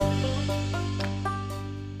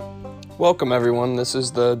Welcome, everyone. This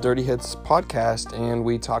is the Dirty Hits podcast, and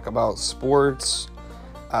we talk about sports,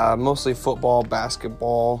 mostly football,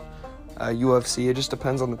 basketball, UFC. It just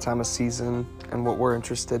depends on the time of season and what we're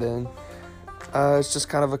interested in. It's just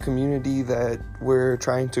kind of a community that we're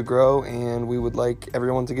trying to grow, and we would like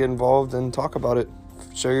everyone to get involved and talk about it.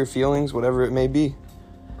 Share your feelings, whatever it may be.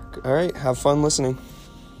 All right, have fun listening.